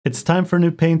It's time for a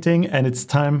new painting, and it's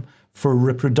time for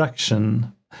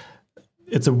reproduction.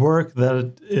 It's a work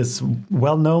that is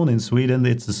well known in Sweden.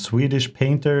 It's a Swedish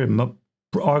painter,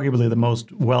 arguably the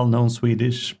most well-known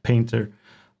Swedish painter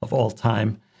of all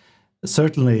time.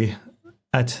 Certainly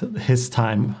at his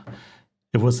time,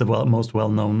 it was the most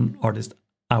well-known artist,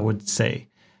 I would say.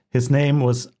 His name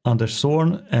was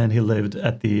Zorn, and he lived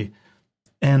at the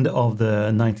end of the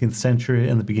 19th century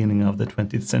and the beginning of the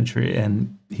 20th century.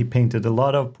 And he painted a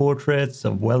lot of portraits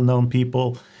of well-known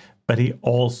people, but he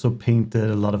also painted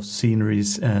a lot of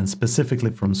sceneries, and specifically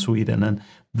from Sweden. And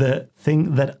the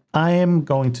thing that I am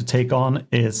going to take on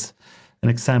is an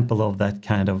example of that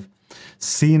kind of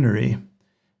scenery.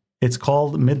 It's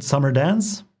called Midsummer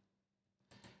Dance,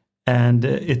 and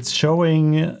it's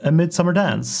showing a Midsummer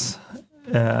Dance.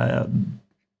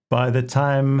 By the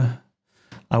time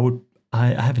I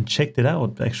haven't checked it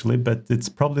out actually, but it's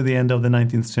probably the end of the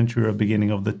 19th century or beginning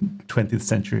of the 20th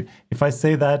century. If I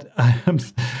say that,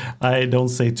 I don't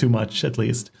say too much, at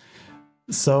least.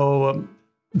 So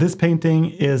this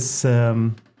painting is,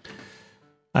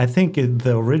 I think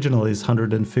the original is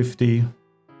 150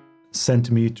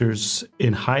 centimeters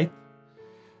in height.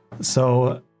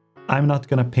 So I'm not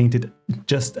gonna paint it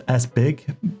just as big.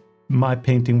 My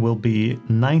painting will be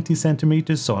 90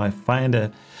 centimeters, so I find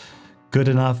a good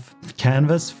enough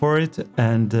canvas for it,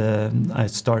 and I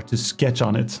start to sketch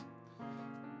on it.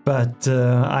 But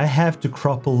I have to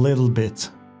crop a little bit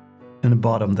in the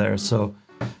bottom there, so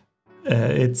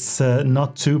it's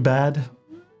not too bad.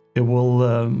 It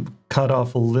will cut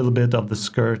off a little bit of the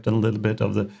skirt and a little bit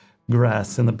of the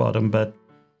grass in the bottom, but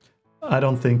I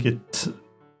don't think it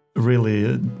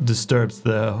really disturbs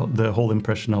the whole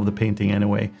impression of the painting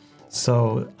anyway.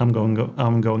 So I'm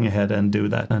going ahead and do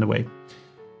that anyway.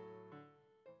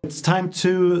 It's time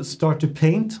to start to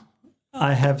paint.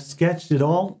 I have sketched it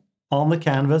all on the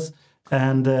canvas,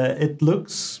 and it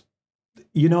looks,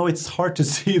 you know, it's hard to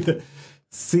see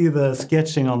the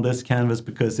sketching on this canvas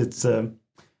because it's an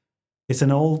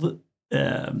old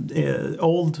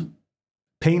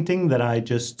painting that I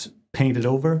just painted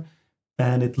over,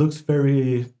 and it looks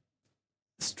very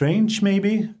strange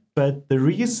maybe, but the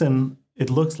reason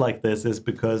it looks like this is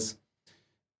because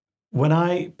when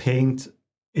I paint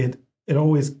it,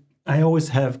 I always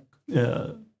have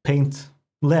paint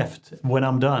left when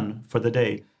I'm done for the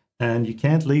day, and you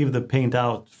can't leave the paint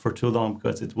out for too long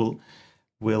because it will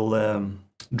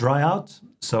dry out.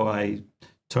 So I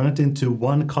turn it into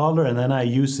one color, and then I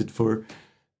use it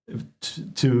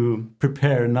to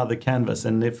prepare another canvas.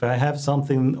 And if I have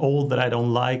something old that I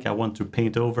don't like, I want to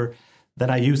paint over, then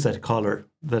I use that color,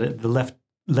 the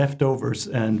leftovers,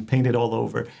 and paint it all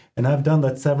over. And I've done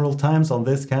that several times on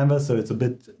this canvas, so it's a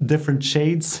bit different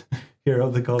shades here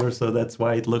of the color, so that's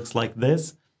why it looks like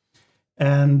this.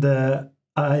 And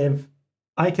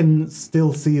I can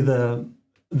still see the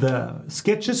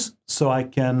sketches, so I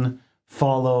can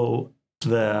follow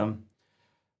the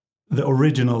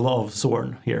original of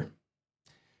Zorn here.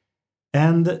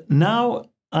 And now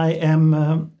I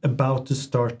am about to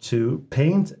start to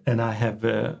paint, and I have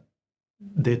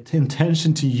the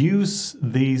intention to use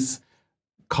these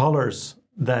colors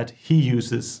that he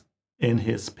uses in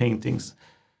his paintings.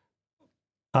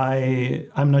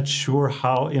 I'm not sure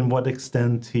in what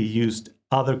extent he used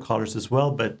other colors as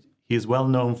well, but he's well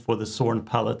known for the Zorn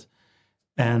palette,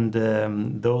 and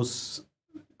those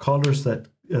colors that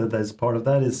is part of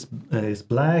that is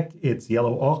black, it's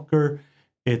yellow ochre,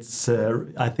 it's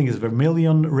I think it's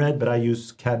vermilion red, but I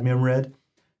use cadmium red.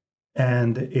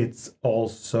 And it's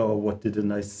also, what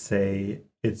didn't I say?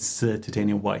 It's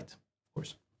titanium white, of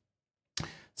course.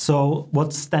 So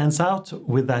what stands out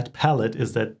with that palette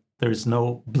is that there is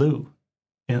no blue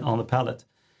on the palette.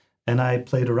 And I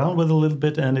played around with it a little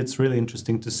bit, and it's really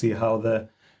interesting to see how the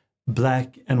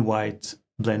black and white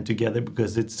blend together,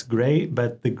 because it's gray,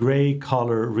 but the gray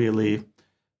color really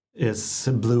is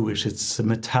bluish. It's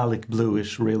metallic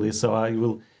bluish, really. So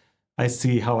I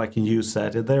see how I can use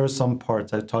that. There are some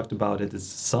parts, I talked about it, it's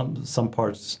some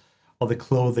parts of the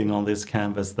clothing on this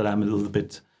canvas that I'm a little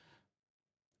bit,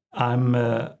 I'm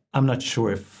not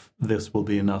sure if this will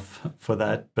be enough for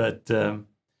that, but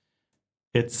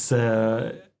it's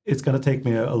going to take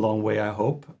me a long way, I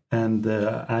hope, and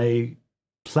I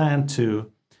plan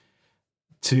to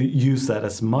use that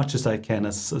as much as I can,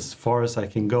 as far as I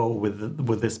can go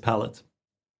with this palette.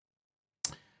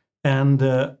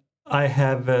 And I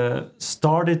have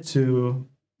started to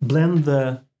blend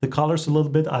the colors a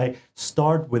little bit. I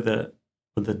start with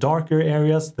the darker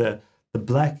areas, the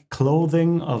black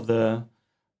clothing of the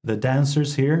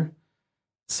dancers here.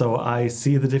 So I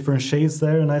see the different shades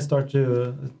there, and I start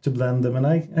to blend them, and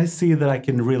I see that I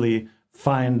can really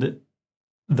find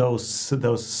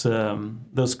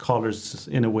those colors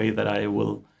in a way that I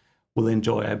will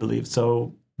enjoy, I believe.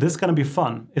 So this is going to be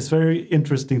fun. It's very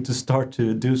interesting to start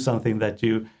to do something that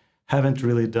you haven't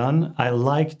really done. I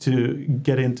like to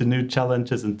get into new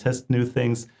challenges and test new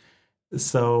things.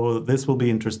 So this will be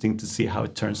interesting to see how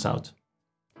it turns out.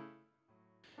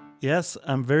 Yes,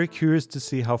 I'm very curious to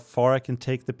see how far I can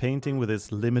take the painting with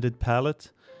this limited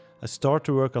palette. I start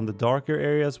to work on the darker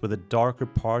areas with the darker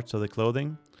parts of the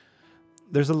clothing.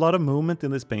 There's a lot of movement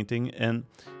in this painting, and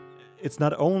it's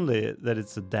not only that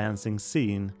it's a dancing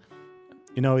scene.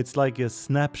 You know, it's like a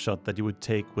snapshot that you would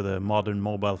take with a modern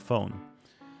mobile phone.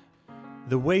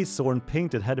 The way Zorn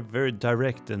painted had a very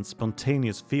direct and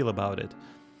spontaneous feel about it.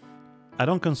 I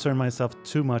don't concern myself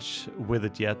too much with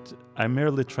it yet. I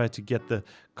merely try to get the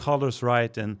colors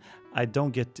right, and I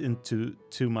don't get into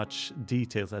too much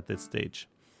details at this stage.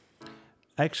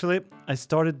 Actually, I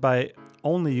started by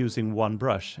only using one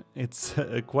brush. It's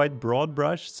a quite broad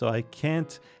brush, so I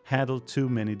can't handle too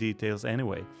many details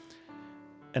anyway.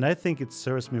 And I think it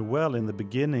serves me well in the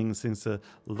beginning, since a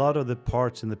lot of the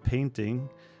parts in the painting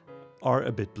are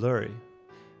a bit blurry.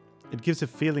 It gives a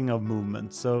feeling of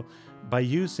movement, so by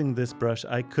using this brush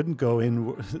I couldn't go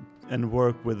in and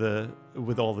work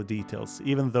with all the details,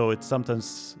 even though it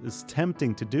sometimes is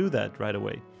tempting to do that right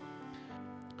away.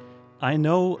 I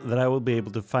know that I will be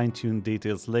able to fine-tune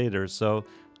details later, so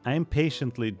I'm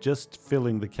patiently just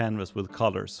filling the canvas with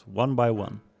colors, one by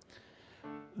one.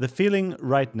 The feeling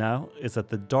right now is that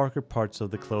the darker parts of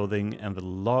the clothing and the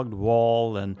logged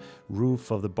wall and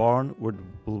roof of the barn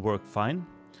will work fine.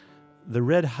 The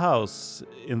red house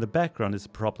in the background is a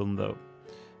problem though.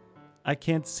 I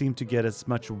can't seem to get as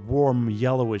much warm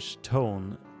yellowish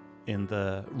tone in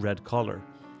the red color.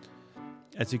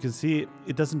 As you can see,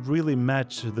 it doesn't really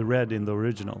match the red in the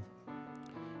original.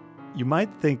 You might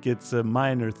think it's a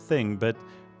minor thing, but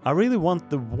I really want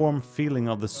the warm feeling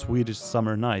of the Swedish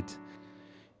summer night.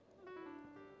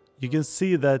 You can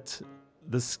see that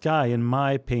the sky in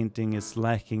my painting is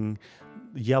lacking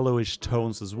yellowish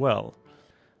tones as well.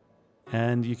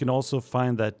 And you can also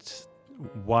find that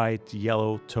white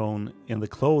yellow tone in the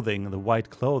clothing, the white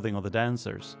clothing of the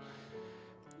dancers.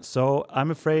 So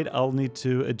I'm afraid I'll need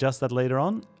to adjust that later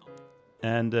on,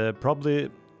 and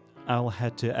probably I'll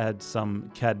have to add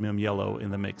some cadmium yellow in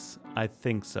the mix. I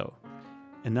think so.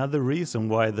 Another reason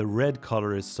why the red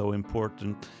color is so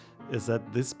important is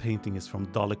that this painting is from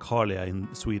Dalecarlia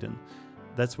in Sweden.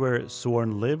 That's where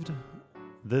Zorn lived.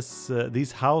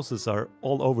 These houses are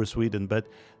all over Sweden, but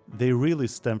they really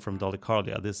stem from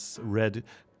Dalecarlia. This red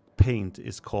paint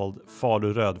is called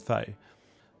Falu rödfärg.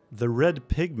 The red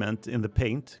pigment in the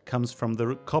paint comes from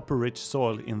the copper-rich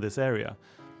soil in this area.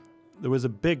 There was a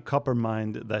big copper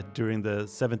mine that during the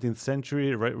 17th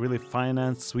century really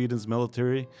financed Sweden's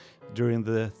military during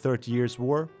the 30 Years'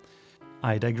 War.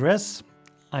 I digress.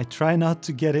 I try not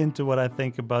to get into what I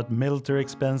think about military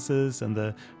expenses and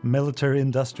the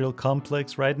military-industrial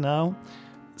complex right now.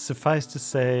 Suffice to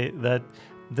say that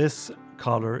this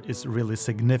color is really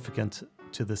significant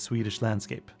to the Swedish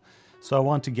landscape. So I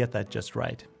want to get that just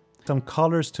right. Some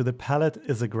colors to the palette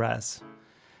is a grass.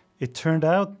 It turned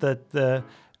out that the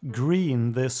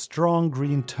strong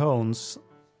green tones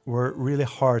were really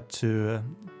hard to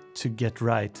get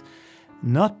right.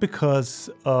 Not because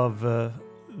of the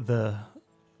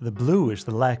bluish,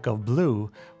 the lack of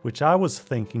blue, which I was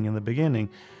thinking in the beginning,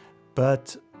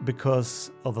 but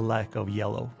because of the lack of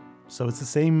yellow. So it's the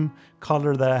same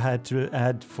color that I had to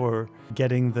add for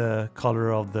getting the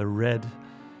color of the red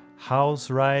house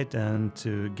right and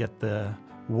to get the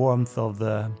warmth of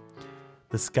the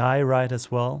sky right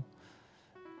as well.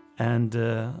 And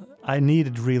I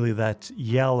needed really that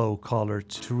yellow color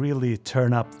to really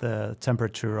turn up the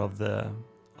temperature of the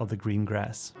green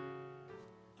grass.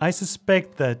 I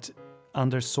suspect that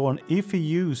under Zorn, if he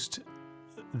used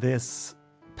this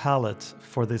palette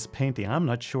for this painting, I'm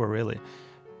not sure really,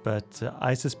 but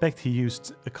I suspect he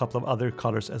used a couple of other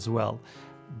colors as well.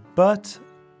 But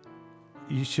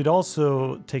you should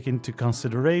also take into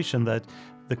consideration that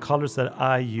the colors that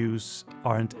I use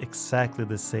aren't exactly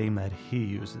the same that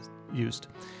he used.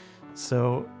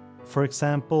 So, for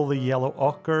example, the yellow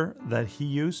ochre that he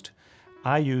used,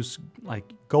 I use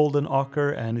like golden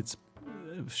ochre, and it's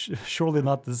surely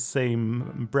not the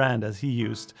same brand as he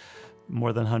used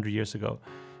more than 100 years ago.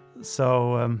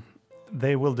 So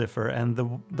they will differ, and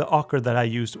the ochre that I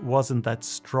used wasn't that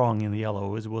strong in the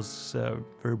yellow. It was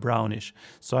very brownish.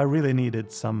 So I really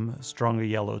needed some stronger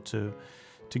yellow to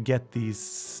get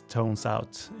these tones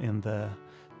out in the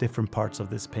different parts of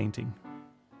this painting.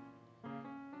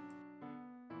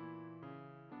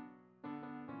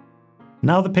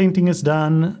 Now the painting is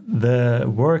done,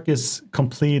 the work is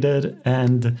completed,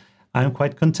 and I'm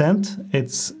quite content.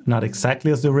 It's not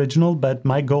exactly as the original, but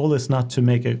my goal is not to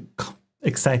make an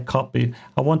exact copy.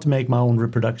 I want to make my own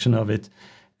reproduction of it.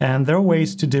 And there are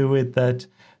ways to do it that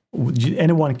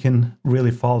anyone can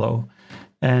really follow.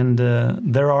 And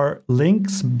there are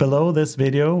links below this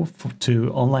video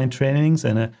to online trainings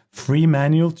and a free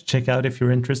manual to check out if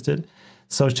you're interested.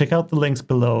 So check out the links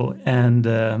below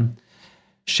and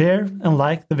share and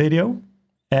like the video,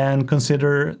 and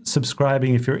consider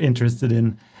subscribing if you're interested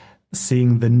in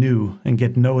seeing the new and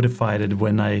get notified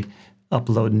when I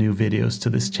upload new videos to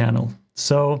this channel.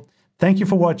 So thank you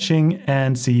for watching,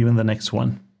 and see you in the next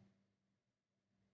one.